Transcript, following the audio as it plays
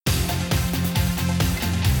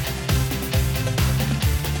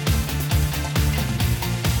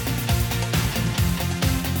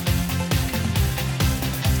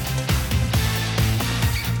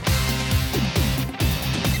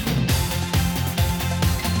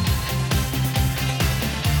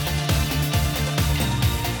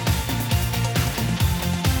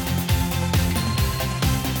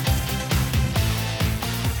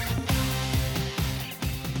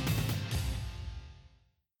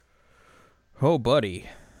Oh, buddy.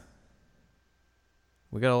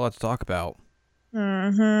 We got a lot to talk about.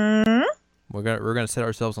 Mm-hmm. We're gonna set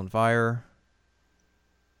ourselves on fire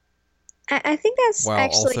I think that's while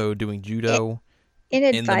actually also doing i- judo in the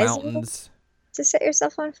inadvisable mountains. to set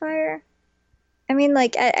yourself on fire. I mean,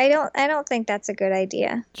 like, I don't think that's a good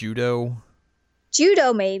idea. Judo.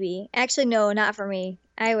 Judo, maybe. Actually, no, not for me.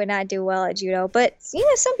 I would not do well at judo, but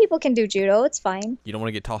some people can do judo. It's fine. You don't want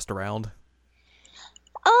to get tossed around.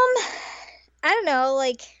 Um, I don't know.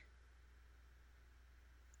 Like,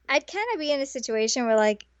 I'd kind of be in a situation where,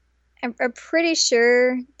 like, I'm pretty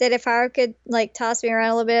sure that if I could, like, toss me around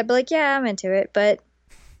a little bit, I'd be like, yeah, I'm into it. But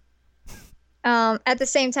at the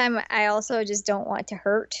same time, I also just don't want to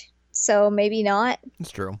hurt. So maybe not.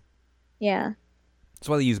 It's true. Yeah. That's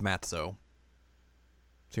why they use mats, though.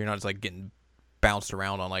 So you're not just like getting bounced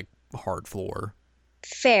around on like hard floor.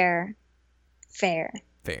 Fair. Fair.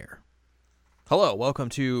 Fair. Hello, welcome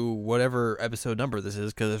to whatever episode number this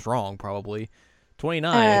is, because it's wrong probably.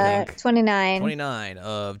 29, I think. 29. 29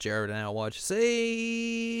 of Jared and I watch Sailor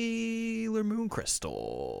Moon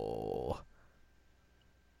Crystal.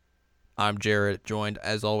 I'm Jared, joined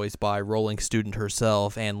as always by Rolling Student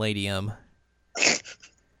herself and Ladium.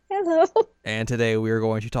 Hello. And today we are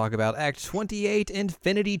going to talk about Act 28,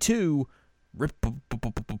 Infinity 2,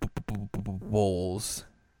 Ripples.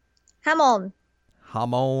 Hamon.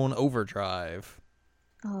 Hormone Overdrive.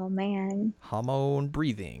 Oh man. Hormone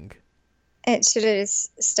Breathing. It should have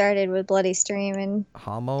just started with Bloody Stream and everything.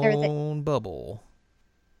 Hormone Bubble.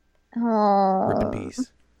 Rip in Oh.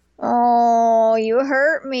 peace. Oh, you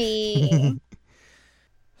hurt me.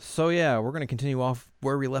 So yeah, we're going to continue off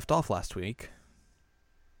where we left off last week.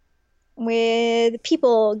 With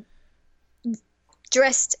people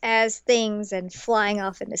dressed as things and flying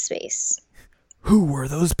off into space. Who were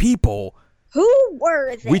those people? Who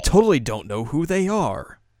were they? We totally don't know who they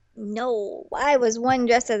are. No, why was one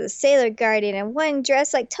dressed as a sailor guardian and one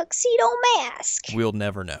dressed like Tuxedo Mask? We'll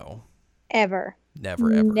never know. Ever.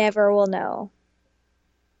 Never, ever. Never will know.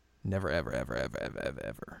 Never, ever, ever, ever, ever, ever,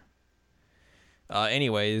 ever.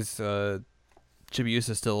 Anyways,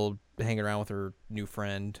 Chibiusa's still hanging around with her new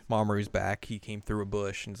friend. Mamoru's back. He came through a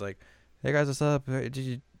bush and he's like, "Hey guys, what's up?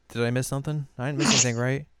 Did I miss something? I didn't miss anything,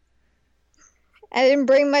 right?" I didn't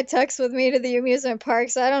bring my tux with me to the amusement park,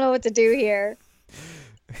 so I don't know what to do here.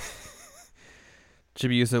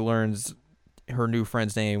 Chibiusa learns her new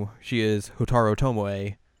friend's name. She is Hotaru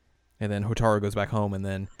Tomoe. And then Hotaru goes back home and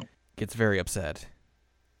then gets very upset.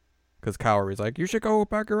 Because Kaori's like, "You should go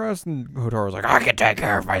back your rest." And Hotaru's like, "I can take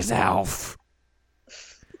care of myself.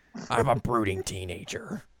 I'm a brooding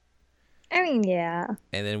teenager." I mean, yeah.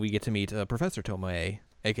 And then we get to meet Professor Tomoe,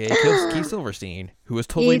 a.k.a. Keith Silverstein, who is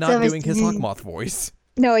totally not doing his Hawkmoth voice.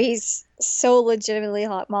 No, he's so legitimately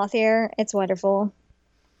Hawkmoth here. It's wonderful.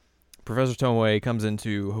 Professor Tomoe comes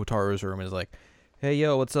into Hotaru's room and is like, "Hey,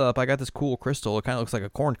 yo, what's up? I got this cool crystal. It kind of looks like a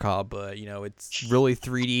corn cob, but, it's really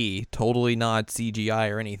 3D, totally not CGI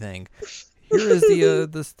or anything. Here is the,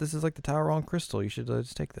 this is like the Tower on crystal. You should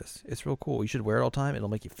just take this. It's real cool. You should wear it all the time. It'll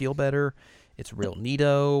make you feel better. It's real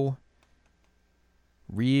neato.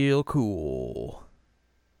 Real cool.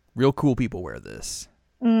 Real cool people wear this."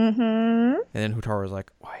 Mm-hmm. And then Hotaru's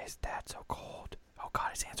like, "Why is Dad so cold? Oh, God,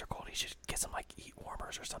 his hands are cold. He should get some, heat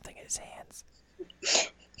warmers or something in his hands.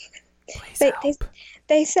 Please They, help. they,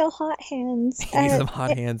 they sell hot hands. He needs some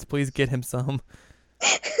hot hands. Please get him some."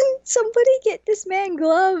 Somebody get this man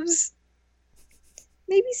gloves.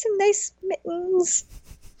 Maybe some nice mittens.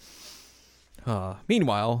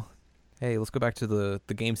 Meanwhile, hey, let's go back to the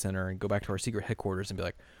game center and go back to our secret headquarters and be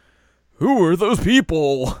like, "Who are those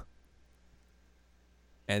people?"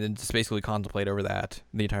 And then just basically contemplate over that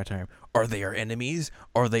the entire time. Are they our enemies?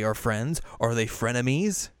 Are they our friends? Are they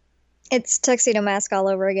frenemies? It's Tuxedo Mask all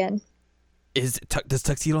over again. Does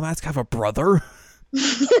Tuxedo Mask have a brother?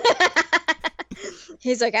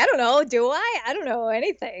 He's like, I don't know. Do I? I don't know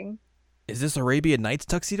anything. Is this Arabian Nights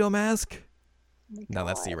Tuxedo Mask? Oh No,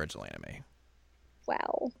 that's the God. original anime.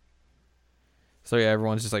 Wow. So yeah,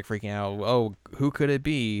 everyone's just like freaking out. Oh, who could it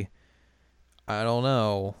be? I don't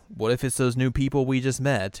know. What if it's those new people we just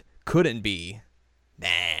met? Couldn't be.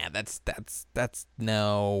 Nah, that's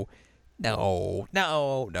no. No,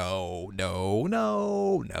 no, no, no,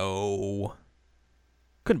 no, no.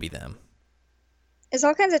 Couldn't be them. There's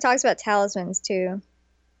all kinds of talks about talismans too.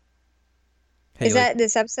 Hey, Is that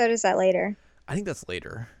this episode? Or is that later? I think that's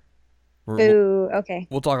later. Boo. Okay.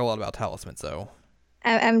 We'll talk a lot about talismans, though.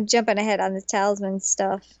 I'm jumping ahead on the talisman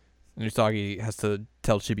stuff. And Usagi has to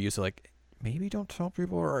tell Chibiusa, like, maybe don't tell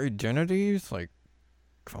people our identities. Like,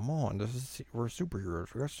 come on, we're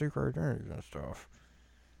superheroes. We got secret identities and stuff.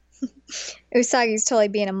 Usagi's totally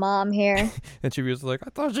being a mom here. And Chibiusa's like, I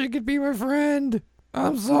thought she could be my friend.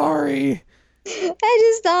 I'm sorry. I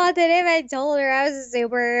just thought that if I told her I was a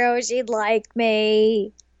superhero, she'd like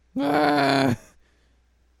me. Ah.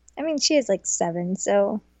 I mean, she is like 7,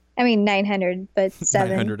 so. I mean, 900, but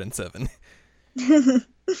 7. 907.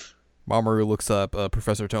 Mamoru looks up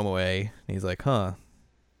Professor Tomoe, and he's like, huh,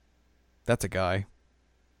 that's a guy.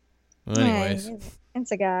 Well, anyways.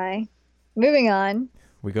 It's a guy. Moving on.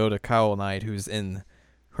 We go to Cowl Knight, who's in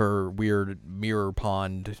her weird mirror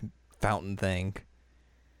pond fountain thing.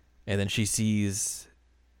 And then she sees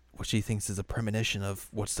what she thinks is a premonition of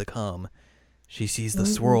what's to come. She sees the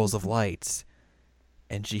swirls of lights.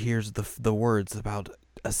 And she hears the words about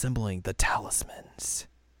assembling the talismans.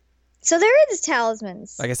 So there is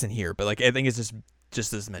talismans. I guess in here, but like I think it's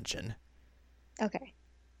just this mention. Okay.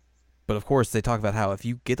 But of course, they talk about how if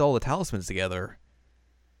you get all the talismans together,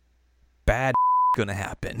 bad gonna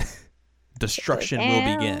happen. Destruction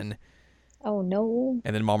will begin. Oh no.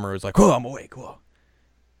 And then Mamoru's like, "Oh, I'm awake." Whoa.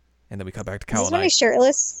 And then we cut back to Cowl Is this when Knight. he's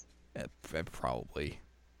shirtless? Probably.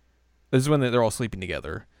 This is when they're all sleeping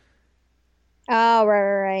together. Oh,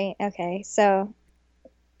 right. Okay. So,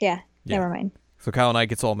 yeah. Never mind. So Cowl Knight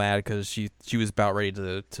gets all mad because she was about ready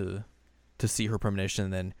to see her premonition,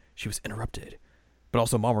 and then she was interrupted. But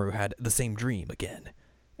also Mamoru had the same dream again.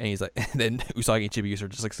 And he's like, and then Usagi and Chibiusa are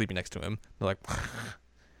just like sleeping next to him. They're like,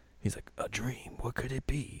 he's like, a dream? What could it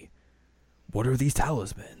be? What are these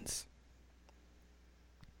talismans?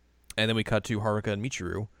 And then we cut to Haruka and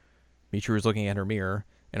Michiru. Michiru's looking at her mirror,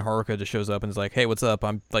 and Haruka just shows up and is like, hey, what's up?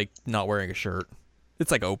 I'm like not wearing a shirt. It's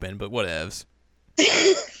like open, but whatevs.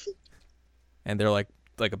 And they're like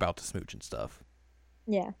about to smooch and stuff.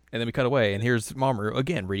 Yeah. And then we cut away, and here's Mamoru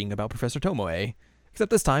again reading about Professor Tomoe, except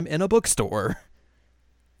this time in a bookstore.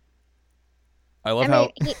 I love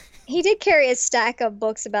how he did carry a stack of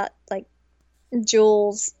books about like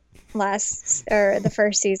jewels the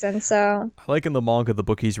first season, so I like in the manga the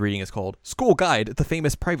book he's reading is called School Guide to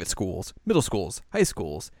Famous Private Schools, Middle Schools, High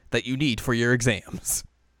Schools that you need for your exams.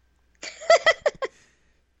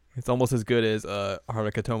 It's almost as good as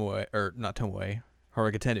Haruka Tomoe, or not Tomoe,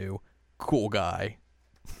 Haruka Tennu, Cool Guy.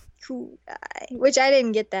 Cool Guy, which I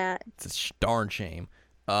didn't get that. It's a darn shame.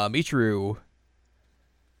 Michiru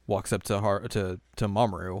walks up to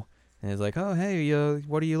Mamoru and is like, "Oh, hey,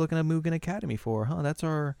 what are you looking at Mugen Academy for? Huh? That's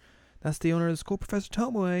the owner of the school, Professor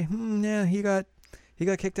Tomoe. Yeah, he got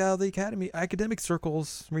kicked out of the academic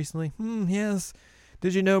circles recently. Yes.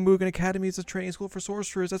 Did you know Mugen Academy is a training school for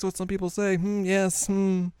sorcerers? That's what some people say. Yes.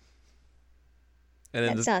 And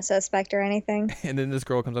then That's not suspect or anything. And then this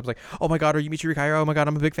girl comes up and is like, "Oh my God, are you Michiru Kairo? Oh my God,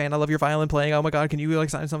 I'm a big fan. I love your violin playing. Oh my God, can you like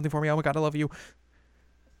sign something for me? Oh my God, I love you."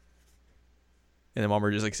 And then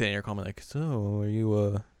Mamoru just like sitting there calmly like, "So, are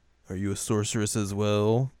you a sorceress as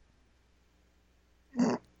well?"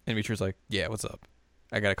 And Michiru's like, "Yeah, what's up?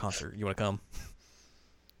 I got a concert. You want to come?"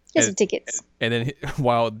 Here's some tickets. And then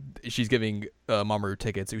while she's giving Mamoru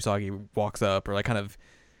tickets, Usagi walks up or like kind of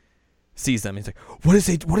sees them. He's like, What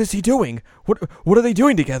is he doing? What are they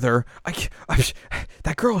doing together?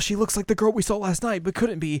 That girl, she looks like the girl we saw last night, but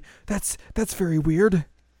couldn't be. That's very weird."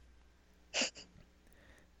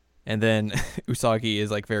 And then Usagi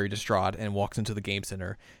is like very distraught and walks into the game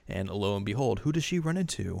center, and lo and behold, who does she run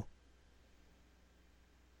into?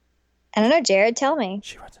 I don't know, Jared, tell me.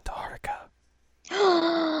 She runs into Haruka.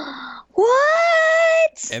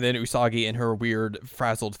 What? And then Usagi in her weird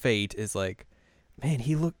frazzled fate is like, "Man,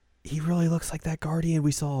 he really looks like that Guardian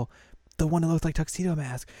we saw, the one that looked like Tuxedo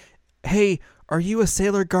Mask. Hey, are you a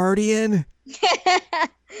Sailor Guardian?"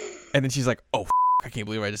 And then she's like, "Oh, I can't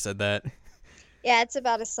believe I just said that." Yeah, it's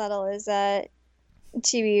about as subtle as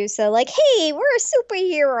Chibiusa, like, "Hey, we're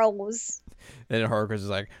superheroes." And then Haruka's just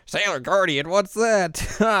like, "Sailor Guardian, what's that?"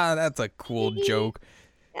 That's a cool joke.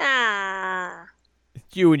 Ah.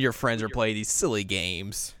 You and your friends are playing these silly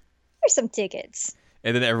games. Here's some tickets.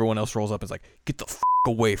 And then everyone else rolls up and is like, "Get the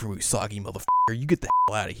away from Usagi, motherfucker. You get the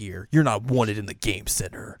hell out of here. You're not wanted in the game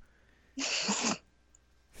center."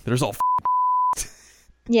 There's all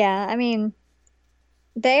Yeah, I mean,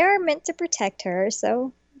 they are meant to protect her,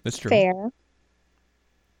 so That's true. fair.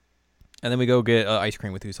 And then we go get ice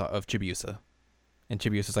cream with Chibiusa. And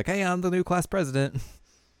Chibiusa's like, "Hey, I'm the new class president."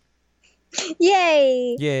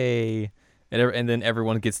 Yay! Yay. And then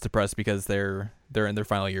everyone gets depressed because they're in their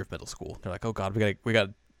final year of middle school. They're like, "Oh God, we got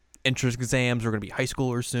entrance exams. We're gonna be high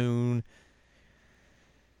schoolers soon."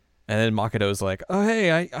 And then Makoto's like, "Oh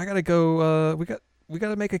hey, I gotta go. We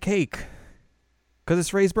gotta make a cake because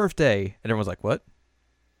it's Ray's birthday." And everyone's like, "What?"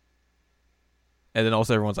 And then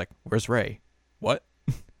also everyone's like, "Where's Ray? What?"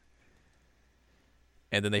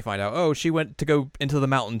 And then they find out, oh, she went to go into the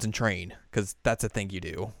mountains and train, because that's a thing you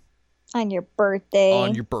do. On your birthday.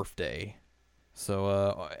 On your birthday.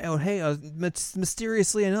 So, hey,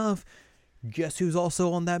 mysteriously enough, guess who's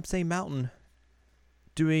also on that same mountain?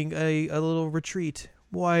 Doing a little retreat.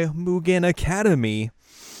 Why, Mugen Academy.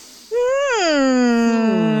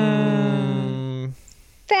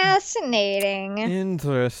 Fascinating.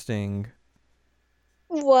 Interesting.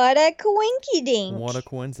 What a coinkydink. What a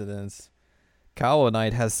coincidence. Kawa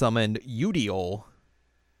Knight has summoned Udiol.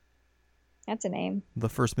 That's a name. The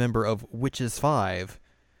first member of Witches 5,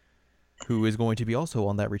 who is going to be also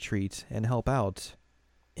on that retreat and help out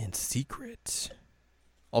in secret.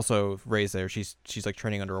 Also, Ray's there. She's like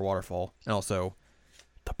training under a waterfall. And also,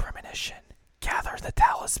 the premonition. Gather the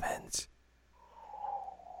talismans.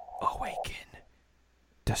 Awaken.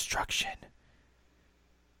 Destruction.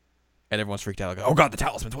 And everyone's freaked out. Like, oh god, the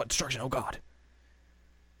talismans. What? Destruction. Oh god.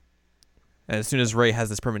 And as soon as Ray has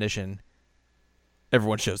this premonition,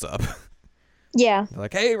 everyone shows up. Yeah. They're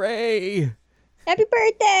like, hey, Ray. Happy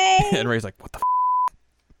birthday. And Ray's like, what the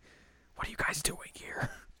what are you guys doing here?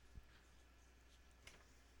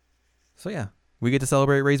 So yeah, we get to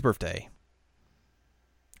celebrate Ray's birthday.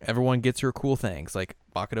 Everyone gets her cool things, like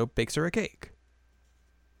Makoto bakes her a cake.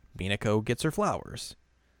 Minako gets her flowers.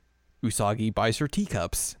 Usagi buys her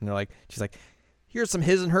teacups. And she's like, here's some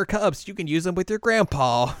his and her cups. You can use them with your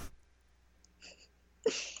grandpa.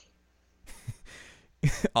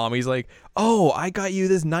 Ami's like, oh, I got you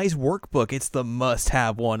this nice workbook. It's the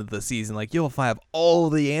must-have one of the season. Like, you'll have all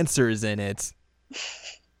the answers in it.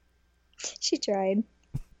 She tried.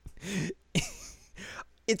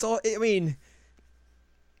 It's all, I mean,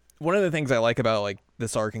 one of the things I like about, like,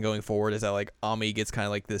 this arc and going forward is that, like, Ami gets kind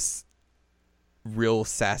of, like, this real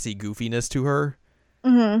sassy goofiness to her.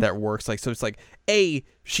 Mm-hmm. That works. Like, so it's like, A,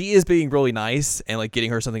 she is being really nice and like getting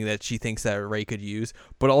her something that she thinks that Ray could use,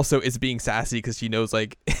 but also it's being sassy because she knows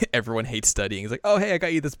like everyone hates studying. It's like, oh hey, I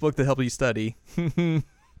got you this book to help you study. It's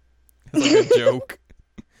like a joke.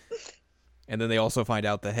 And then they also find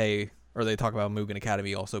out that they talk about Mugen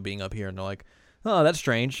Academy also being up here, and they're like, oh, that's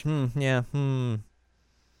strange. Wonder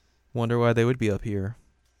why they would be up here.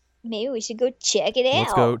 Maybe we should go check it out.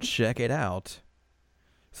 Let's go check it out.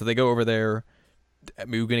 So they go over there.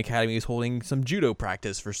 Mugen Academy is holding some judo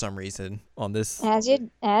practice for some reason on this. As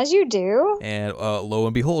you do. And lo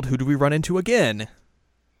and behold, who do we run into again?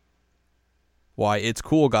 Why, it's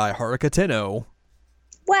cool guy Haruka Tenno.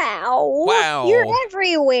 Wow. You're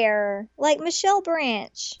everywhere. Like Michelle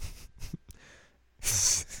Branch.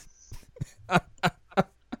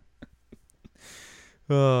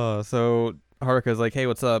 So Haruka's like, hey,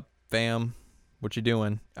 what's up, fam? What you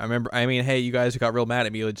doing? Hey, you guys got real mad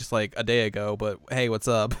at me just like a day ago, but hey, what's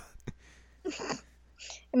up?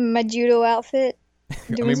 My judo outfit.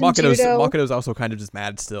 Makoto's also kind of just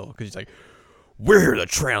mad still, because she's like, we're here to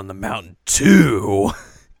train on the mountain too.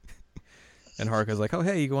 And Haruka's like, oh,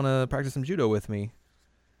 hey, you want to practice some judo with me?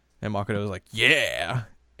 And Makoto's like, yeah.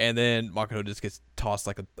 And then Makoto just gets tossed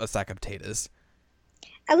like a sack of potatoes.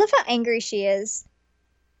 I love how angry she is.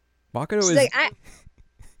 She's is like,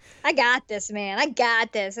 I got this, man. I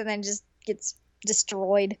got this. And then just gets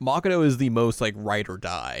destroyed. Makoto is the most, like, ride or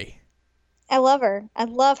die. I love her. I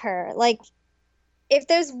love her. Like, if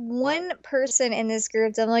there's one person in this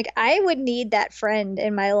group that I'm like, I would need that friend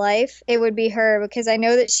in my life, it would be her, because I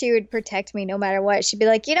know that she would protect me no matter what. She'd be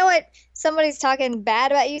like, you know what? Somebody's talking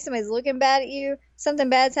bad about you. Somebody's looking bad at you. Something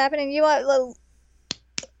bad's happening. You know what?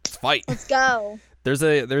 Let's fight. Let's go. There's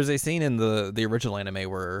a scene in the original anime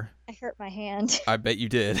where I hurt my hand. I bet you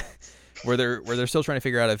did. where they're still trying to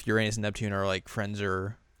figure out if Uranus and Neptune are like friends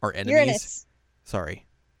or enemies. Uranus. Sorry.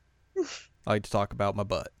 I like to talk about my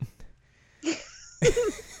butt.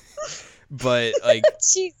 But like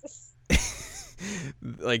Jesus.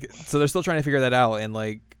 Like, so they're still trying to figure that out, and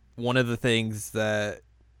like one of the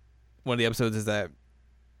episodes is that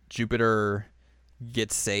Jupiter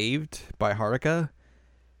gets saved by Haruka,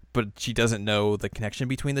 but she doesn't know the connection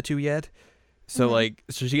between the two yet. So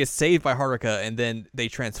so she gets saved by Haruka, and then they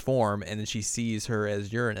transform, and then she sees her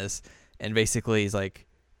as Uranus, and basically is like,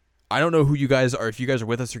 I don't know who you guys are, if you guys are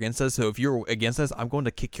with us or against us, so if you're against us, I'm going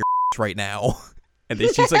to kick your ass right now. And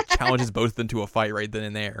then she's like challenges both of them to a fight right then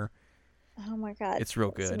and there. Oh my god. It's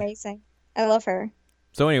real good. It's amazing. I love her.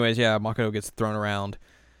 So anyways, yeah, Makoto gets thrown around,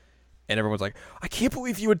 and everyone's like, I can't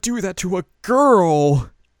believe you would do that to a girl.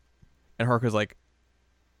 And Haruka's like,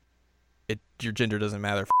 your gender doesn't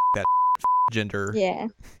matter. That gender. Yeah.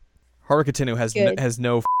 Haruka Tenno has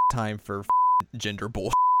no time for gender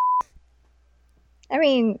bullshit. I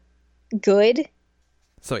mean, good.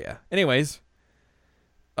 So yeah. Anyways,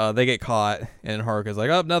 They get caught, and Haruka's like,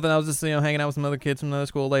 "Oh, nothing. I was just hanging out with some other kids from another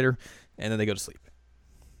school later," and then they go to sleep.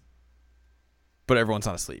 But everyone's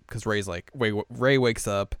not asleep because Ray's like, Ray wakes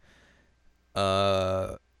up.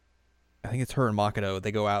 I think it's her and Makoto.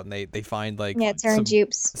 They go out and they find like it's her and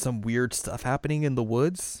Jupes. Some weird stuff happening in the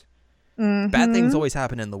woods. Mm-hmm. Bad things always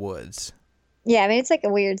happen in the woods. Yeah, I mean, it's like a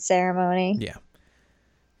weird ceremony. Yeah.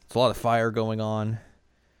 There's a lot of fire going on.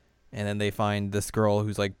 And then they find this girl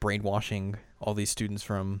who's like brainwashing all these students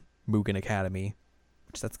from Mugen Academy.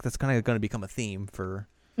 Which that's kind of going to become a theme from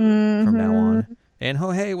now on. And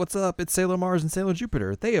oh, hey, what's up? It's Sailor Mars and Sailor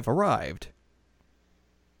Jupiter. They have arrived.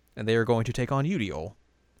 And they are going to take on Udiol.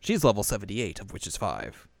 She's level 78, of which is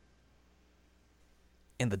 5.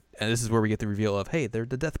 And this is where we get the reveal of, hey, they're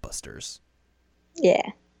the Deathbusters.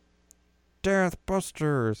 Yeah.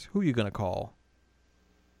 Deathbusters. Who are you going to call?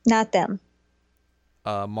 Not them.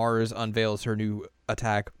 Mars unveils her new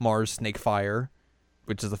attack, Mars Snake Fire,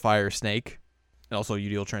 which is a fire snake. And also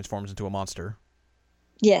Udiol transforms into a monster.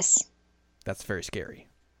 Yes. That's very scary.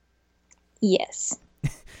 Yes.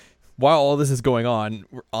 While all this is going on,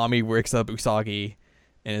 Ami wakes up Usagi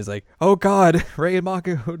and is like, oh god, Ray and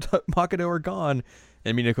Makoto are gone.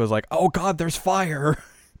 And Minako's like, oh god, there's fire.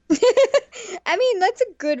 I mean, that's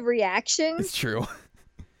a good reaction. It's true.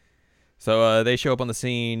 So they show up on the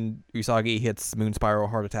scene. Usagi hits Moon Spiral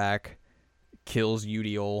heart attack, kills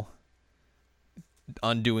Udiol,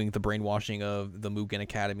 undoing the brainwashing of the Mugen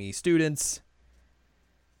Academy students.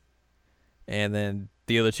 And then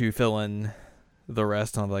the other two fill in the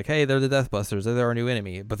rest. And I'm like, hey, they're the Deathbusters. They're our new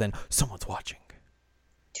enemy. But then someone's watching.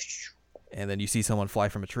 And then you see someone fly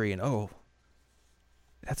from a tree and, oh,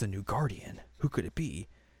 that's a new guardian. Who could it be?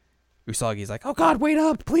 Usagi's like, oh god, wait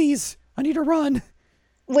up, please. I need to run.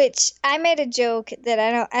 Which I made a joke that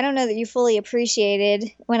I don't know that you fully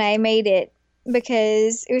appreciated when I made it,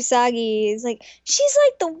 because Usagi is like, she's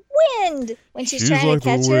like the wind when she's trying like to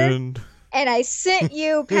catch her. And I sent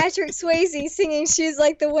you Patrick Swayze singing She's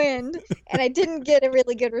Like the Wind, and I didn't get a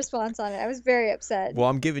really good response on it. I was very upset. Well,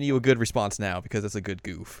 I'm giving you a good response now because it's a good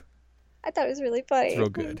goof. I thought it was really funny. It's real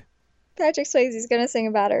good. Patrick Swayze's going to sing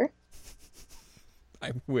about her.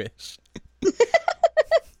 I wish.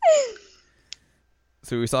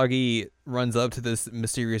 So Usagi runs up to this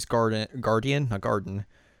mysterious guardian,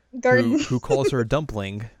 who calls her a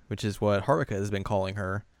dumpling, which is what Haruka has been calling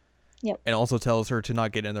her. Yep. And also tells her to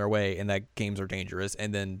not get in their way and that games are dangerous,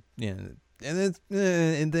 and then and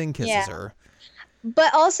then kisses her.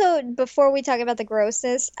 But also, before we talk about the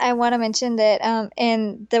grossness, I want to mention that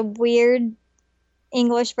in the weird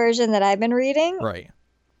English version that I've been reading, right,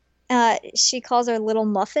 she calls her little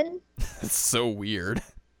muffin. It's so weird.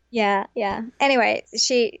 Yeah. Anyway,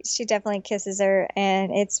 she definitely kisses her,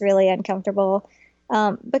 and it's really uncomfortable.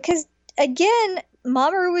 Because again,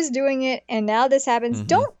 Mamoru was doing it, and now this happens. Mm-hmm.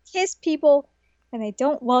 Don't kiss people, and they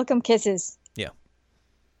don't welcome kisses. Yeah.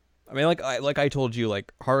 I mean, like I told you,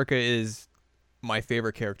 like Haruka is my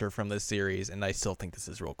favorite character from this series, and I still think this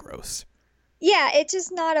is real gross. Yeah, it's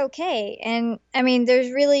just not okay. And I mean,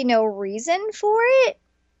 there's really no reason for it.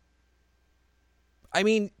 I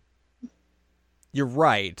mean, you're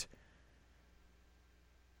right.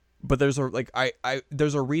 But there's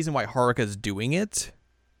there's a reason why Haruka's doing it.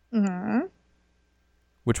 Mm-hmm.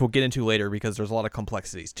 Which we'll get into later because there's a lot of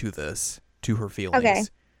complexities to her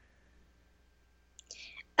feelings.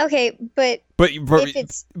 Okay, but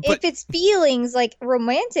if it's feelings, like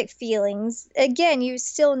romantic feelings, again, you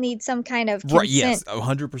still need some kind of consent. Right, yes,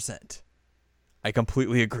 100%. I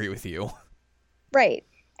completely agree with you. Right.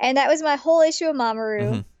 And that was my whole issue with Mamoru.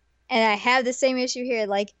 Mm-hmm. And I have the same issue here.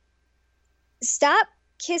 Like, stop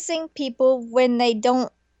kissing people when they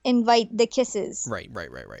don't invite the kisses. Right.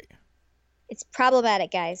 It's problematic,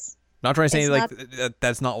 guys. Not trying to say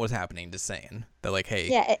that's not what's happening. Just saying that, like, hey.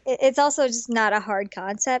 Yeah, it's also just not a hard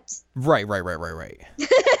concept. Right.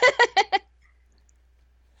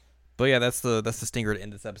 But yeah, that's the stinger to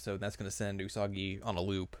end this episode. And that's going to send Usagi on a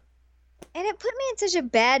loop. And it put me in such a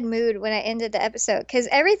bad mood when I ended the episode, because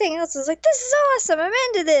everything else was like, this is awesome. I'm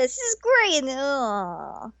into this. This is great.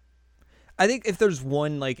 And I think if there's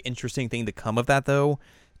one like interesting thing to come of that, though,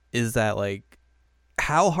 is that like,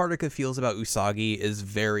 how Haruka feels about Usagi is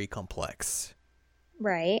very complex.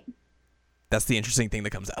 Right. That's the interesting thing that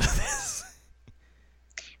comes out of this.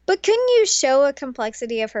 But couldn't you show a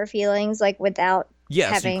complexity of her feelings, like, without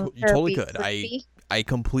having you totally could. I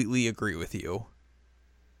completely agree with you.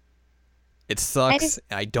 It sucks.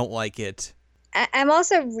 I don't like it. I'm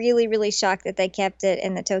also really, really shocked that they kept it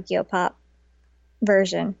in the Tokyo Pop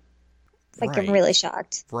version. Like, I'm really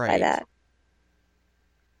shocked by that.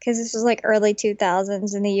 Because this was like early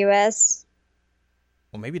 2000s in the U.S.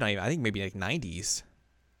 Well, maybe not even. I think maybe like 90s.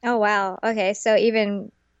 Oh wow. Okay, so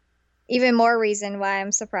even more reason why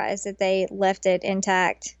I'm surprised that they left it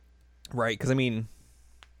intact. Right? Because I mean,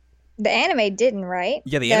 The anime didn't, right?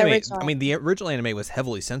 yeah, the The anime. I original. mean, the original anime was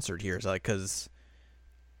heavily censored here, so like because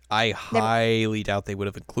I The, highly doubt they would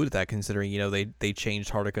have included that, considering they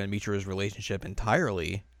changed Haruka and Michiru's relationship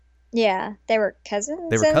entirely. yeah, they were They cousins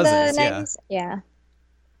were in the cousins, yeah. 90s. Yeah.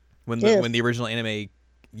 When the Ugh. when the original anime,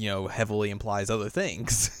 heavily implies other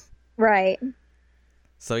things. Right.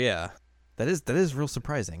 So yeah, that is real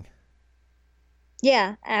surprising.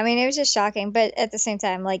 Yeah, I mean, it was just shocking, but at the same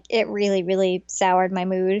time, like, it really, really soured my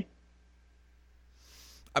mood.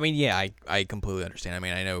 I mean, yeah, I completely understand. I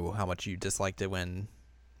mean, I know how much you disliked it when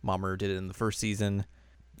Mamoru did it in the first season.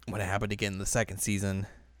 When it happened again in the second season,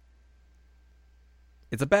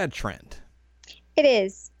 it's a bad trend. It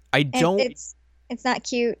is. I And don't. it's not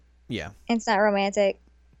cute. Yeah, It's not romantic.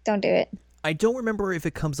 Don't do it. I don't remember if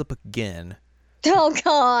it comes up again. Oh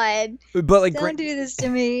God. But like, Don't do this to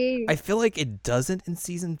me. I feel like it doesn't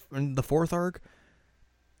in the fourth arc.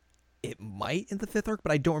 It might in the fifth arc,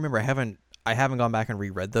 but I don't remember. I haven't gone back and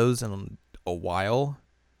reread those in a while,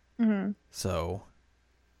 Hmm. so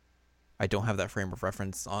I don't have that frame of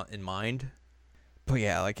reference in mind. But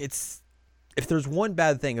yeah, like if there's one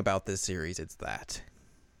bad thing about this series, it's that.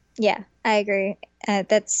 Yeah, I agree.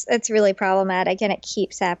 That's really problematic, and it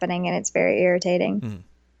keeps happening, and it's very irritating. Mm.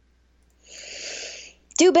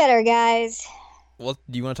 Do better, guys. Well,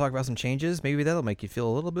 do you want to talk about some changes? Maybe that'll make you feel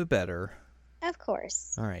a little bit better. Of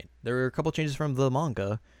course. All right, there were a couple changes from the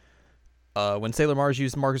manga. When Sailor Mars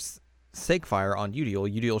used Mars Fire on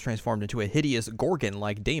Udiel, Udiel transformed into a hideous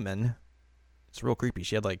Gorgon-like daemon. It's real creepy.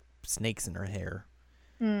 She had like snakes in her hair.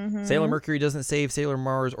 Sailor Hmm. Mercury doesn't save Sailor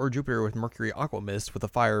Mars or Jupiter with Mercury Aqua Mist with a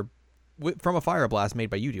fire from a fire blast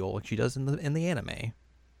made by Udiel, like she does in the anime.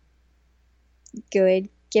 Good.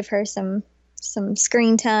 Give her some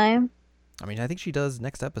screen time. I mean, I think she does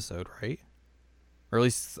next episode, right? Or at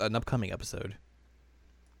least an upcoming episode,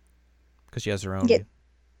 because she has her own Get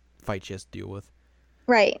fight she has to deal with.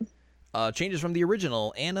 right. Changes from the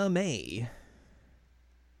original anime.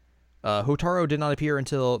 Hotaro did not appear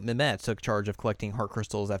until Mimette took charge of collecting heart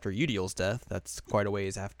crystals after Udiel's death. That's quite a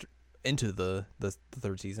ways after into the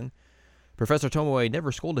third season. Professor Tomoe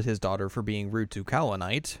never scolded his daughter for being rude to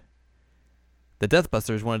Kaolinite. The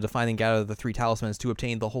Deathbusters wanted to find and gather the three talismans to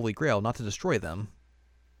obtain the Holy Grail, not to destroy them.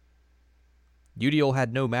 Udiel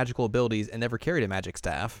had no magical abilities and never carried a magic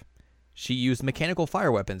staff. She used mechanical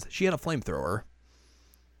fire weapons. She had a flamethrower.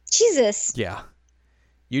 Jesus. Yeah.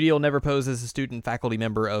 Udiel never posed as a student faculty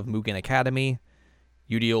member of Mugen Academy.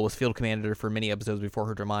 Udiel was field commander for many episodes before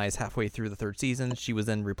her demise halfway through the third season. She was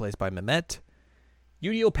then replaced by Mimette.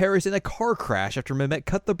 Udiel perished in a car crash after Mimette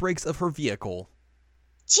cut the brakes of her vehicle.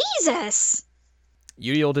 Jesus.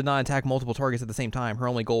 Udiel did not attack multiple targets at the same time. Her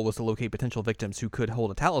only goal was to locate potential victims who could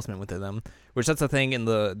hold a talisman within them, which that's the thing in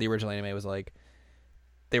the original anime was like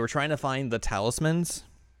they were trying to find the talismans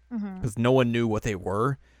because no one knew what they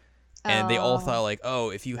were. And they all thought like, oh,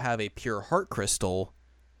 if you have a pure heart crystal,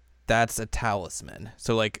 that's a talisman.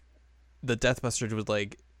 So like the Deathbusters would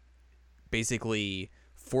like basically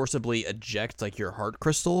forcibly eject like your heart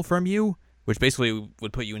crystal from you, which basically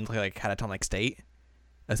would put you into like a catatonic state,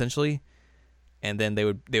 essentially. And then they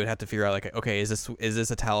would have to figure out like, okay, is this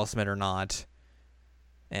a talisman or not?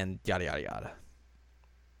 And yada yada yada.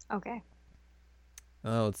 Okay.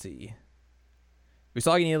 Let's see.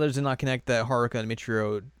 Usagi and the others did not connect that Haruka and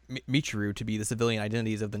Michiru to be the civilian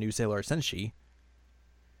identities of the new Sailor Senshi.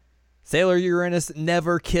 Sailor Uranus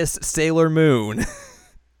never kissed Sailor Moon.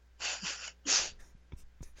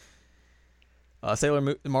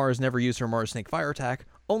 Sailor Mars never used her Mars Snake Fire attack.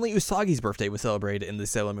 Only Usagi's birthday was celebrated in the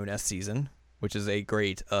Sailor Moon S season, which is a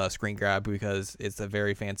great screen grab because it's a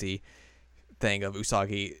very fancy thing of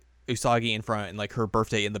Usagi in front and like her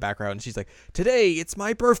birthday in the background, and she's like, "Today it's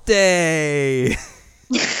my birthday."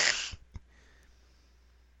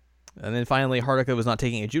 And then finally, Haruka was not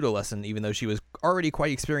taking a judo lesson, even though she was already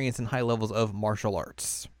quite experienced in high levels of martial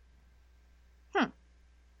arts.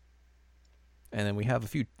 And then we have a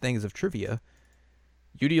few things of trivia.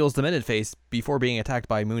 Udiel's demented face before being attacked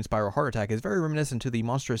by Moon Spiral Heart Attack is very reminiscent to the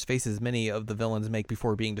monstrous faces many of the villains make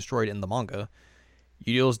before being destroyed in the manga.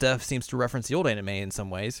 Udiel's death seems to reference the old anime in some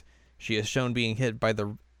ways. She is shown being hit by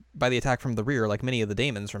the attack from the rear, like many of the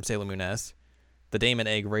daemons from Sailor Moon S. The daemon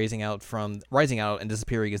egg rising out and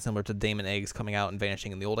disappearing is similar to daemon eggs coming out and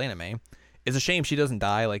vanishing in the old anime. It's a shame she doesn't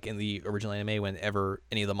die like in the original anime. Whenever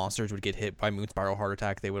any of the monsters would get hit by Moon Spiral Heart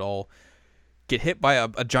Attack, they would all get hit by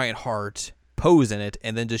a giant heart, pose in it,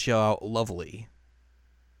 and then just yell out "lovely."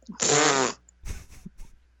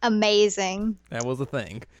 Amazing. That was the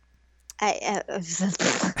thing. I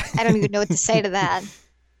don't even know what to say to that.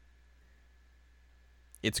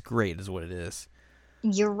 It's great, is what it is.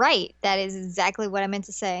 You're right. That is exactly what I meant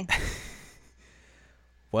to say.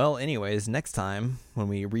 Well, anyways, next time when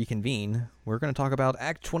we reconvene, we're going to talk about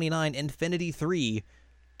Act 29, Infinity 3,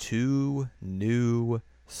 Two New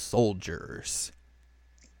Soldiers.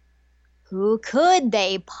 Who could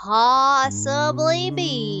they possibly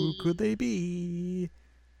be? Who could they be?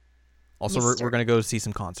 Also, Mystery. we're going to go see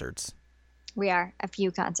some concerts. We are.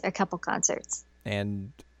 A couple concerts.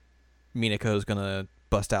 And Minako's going to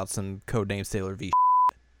bust out some Codename Sailor V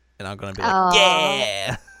and I'm going to be like, Oh.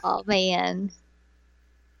 yeah! Oh, man.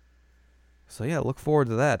 So yeah, look forward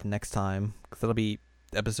to that next time, because that'll be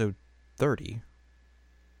episode 30.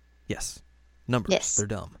 Yes. Numbers. Yes. They're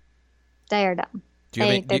dumb. They are dumb. Do you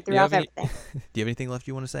have They threw off everything. do you have anything left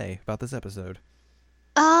you want to say about this episode?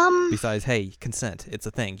 Besides, hey, consent. It's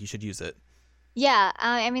a thing. You should use it. Yeah,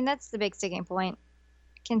 I mean, that's the big sticking point.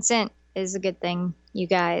 Consent is a good thing, you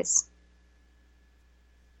guys.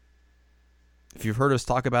 If you've heard us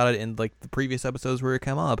talk about it in like the previous episodes where it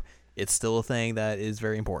came up, it's still a thing that is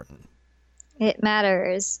very important. It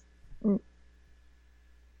matters.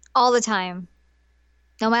 All the time.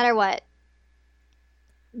 No matter what.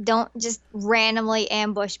 Don't just randomly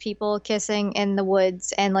ambush people kissing in the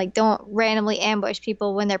woods, and like don't randomly ambush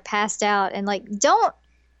people when they're passed out, and like don't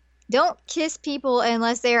kiss people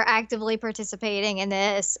unless they are actively participating in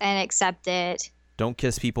this and accept it. Don't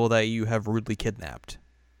kiss people that you have rudely kidnapped.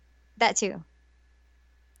 That too.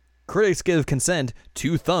 Critics give consent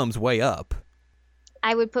 2 thumbs way up.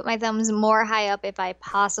 I would put my thumbs more high up if I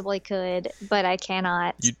possibly could, but I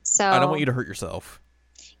cannot. I don't want you to hurt yourself.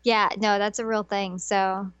 Yeah, no, that's a real thing.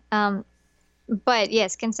 So, but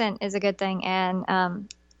yes, consent is a good thing, and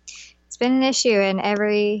it's been an issue in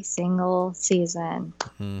every single season.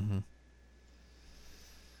 Mm-hmm.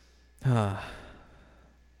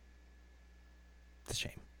 It's a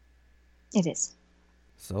shame. It is.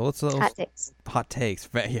 So let's Hot takes. Hot takes.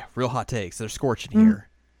 Yeah, real hot takes. They're scorching here.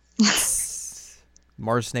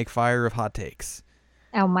 Mars Snake Fire of hot takes.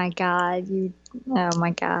 Oh my god, oh my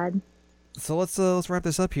god. So let's wrap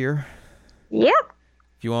this up here. Yep.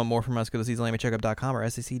 If you want more from us, go to seasonanimecheckup.com or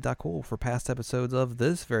sec.cool for past episodes of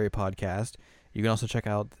this very podcast. You can also check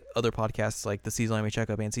out other podcasts like the Seasonal Anime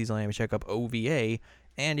Checkup and Seasonal Anime Checkup OVA,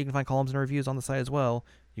 and you can find columns and reviews on the site as well.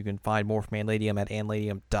 You can find more from Anladium at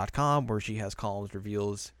anladium.com, where she has columns,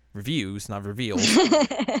 reviews, not reveals,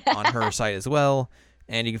 on her site as well.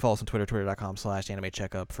 And you can follow us on Twitter,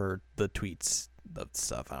 twitter.com/animecheckup for the tweets of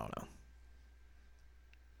stuff. I don't know.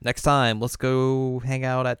 Next time, let's go hang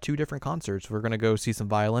out at 2 different concerts. We're going to go see some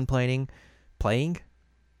violin playing,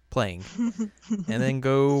 and then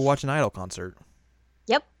go watch an Idol concert.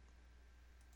 Yep.